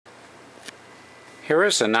Here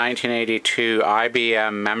is a 1982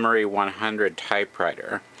 IBM Memory 100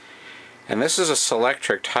 typewriter, and this is a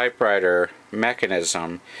Selectric typewriter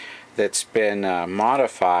mechanism that's been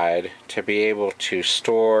modified to be able to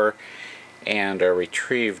store and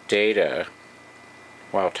retrieve data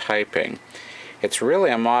while typing. It's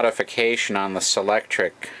really a modification on the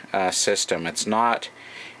Selectric system. It's not,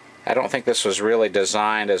 I don't think this was really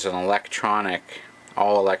designed as an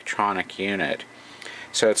all-electronic unit.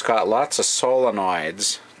 So it's got lots of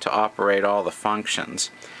solenoids to operate all the functions.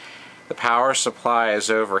 The power supply is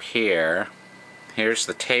over here. Here's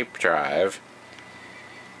the tape drive.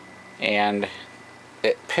 And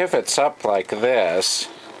it pivots up like this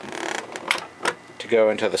to go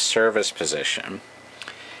into the service position.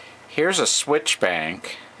 Here's a switch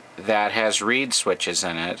bank that has reed switches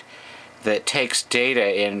in it that takes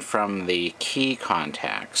data in from the key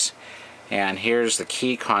contacts. And here's the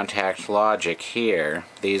key contact logic here.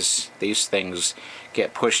 These things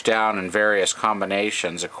get pushed down in various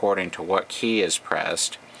combinations according to what key is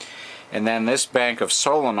pressed. And then this bank of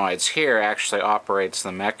solenoids here actually operates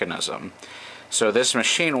the mechanism. So this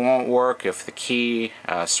machine won't work if the key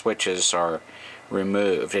switches are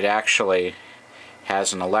removed. It actually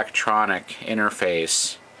has an electronic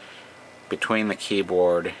interface between the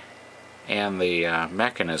keyboard and the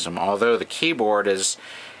mechanism, although the keyboard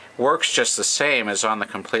works just the same as on the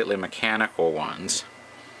completely mechanical ones.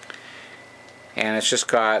 And it's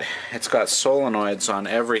got solenoids on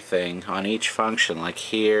everything, on each function, like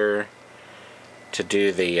here to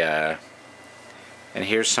do the and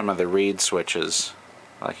here's some of the reed switches,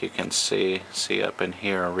 like you can see up in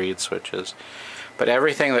here are reed switches. But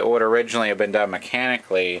everything that would originally have been done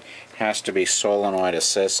mechanically has to be solenoid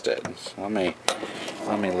assisted. So let me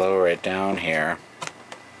lower it down here.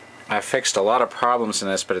 I fixed a lot of problems in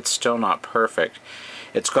this, but it's still not perfect.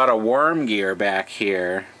 It's got a worm gear back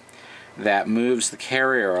here that moves the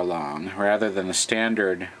carrier along rather than the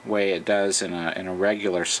standard way it does in a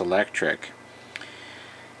regular Selectric.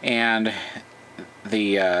 And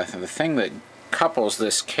the thing that couples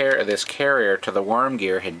this carrier to the worm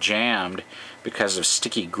gear had jammed because of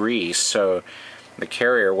sticky grease, so the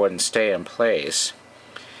carrier wouldn't stay in place.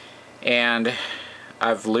 And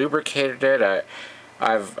I've lubricated it.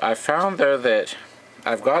 I've found though that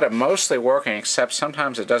I've got it mostly working, except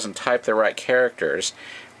sometimes it doesn't type the right characters,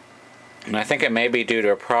 and I think it may be due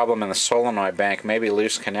to a problem in the solenoid bank, maybe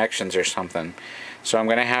loose connections or something. So I'm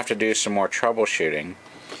going to have to do some more troubleshooting.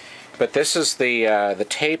 But this is the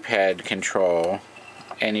tape head control,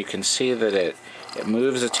 and you can see that it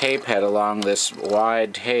moves the tape head along this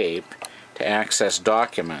wide tape to access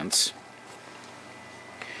documents.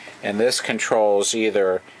 And this controls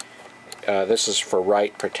either this is for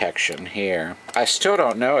write protection here. I still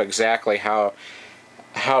don't know exactly how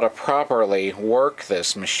to properly work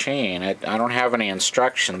this machine. I don't have any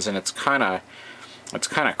instructions, and it's kind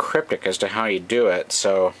of cryptic as to how you do it.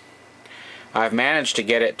 So I've managed to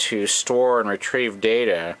get it to store and retrieve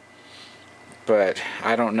data, but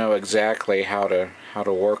I don't know exactly how to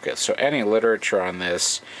work it. So any literature on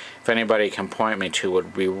this, if anybody can point me to,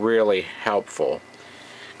 would be really helpful,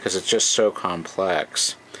 because it's just so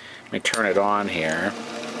complex. Let me turn it on here.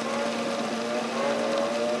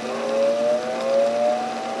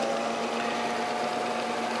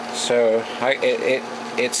 So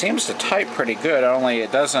it seems to type pretty good, only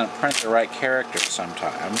it doesn't print the right characters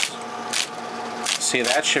sometimes. See,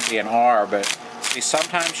 that should be an R, but see,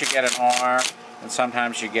 sometimes you get an R and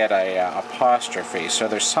sometimes you get a apostrophe. So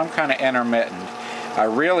there's some kind of intermittent. I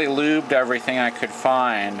really lubed everything I could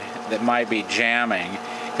find that might be jamming,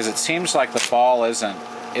 because it seems like the ball isn't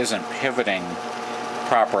pivoting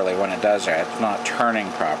properly when it does that. It's not turning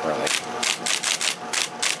properly.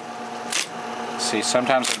 See,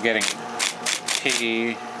 sometimes I'm getting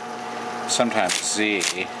T, sometimes Z.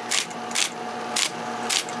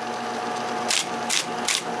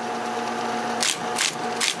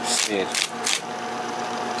 See it.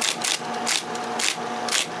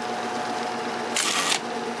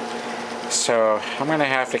 So I'm going to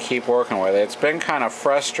have to keep working with it. It's been kind of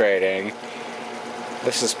frustrating.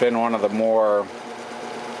 This has been one of the more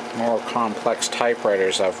complex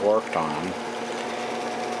typewriters I've worked on.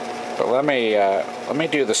 But let me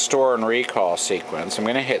do the store and recall sequence. I'm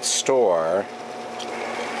going to hit store,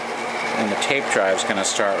 and the tape drive's going to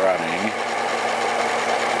start running.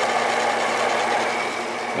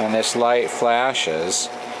 And this light flashes.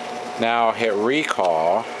 Now I'll hit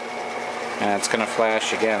recall, and it's going to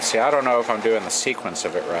flash again. See, I don't know if I'm doing the sequence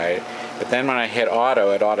of it right, but then when I hit auto,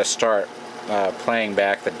 it ought to start playing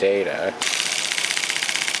back the data.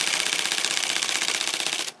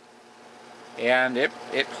 And it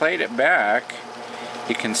played it back.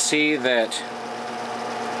 You can see that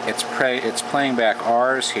it's playing back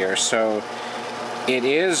R's here, so it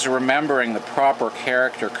is remembering the proper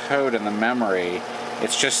character code in the memory.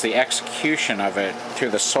 It's just the execution of it through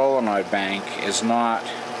the solenoid bank is not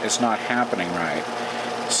happening right.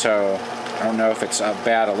 So I don't know if it's a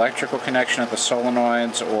bad electrical connection at the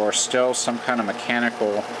solenoids or still some kind of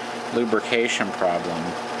mechanical lubrication problem.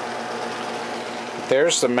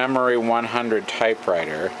 There's the Memory 100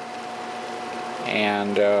 typewriter,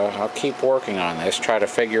 and I'll keep working on this, try to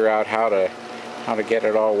figure out how to get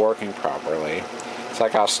it all working properly. It's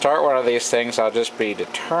like I'll start one of these things, I'll just be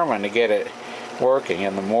determined to get it working,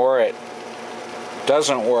 and the more it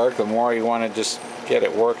doesn't work, the more you want to just get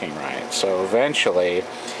it working right. So eventually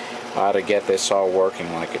I ought to get this all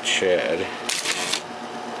working like it should.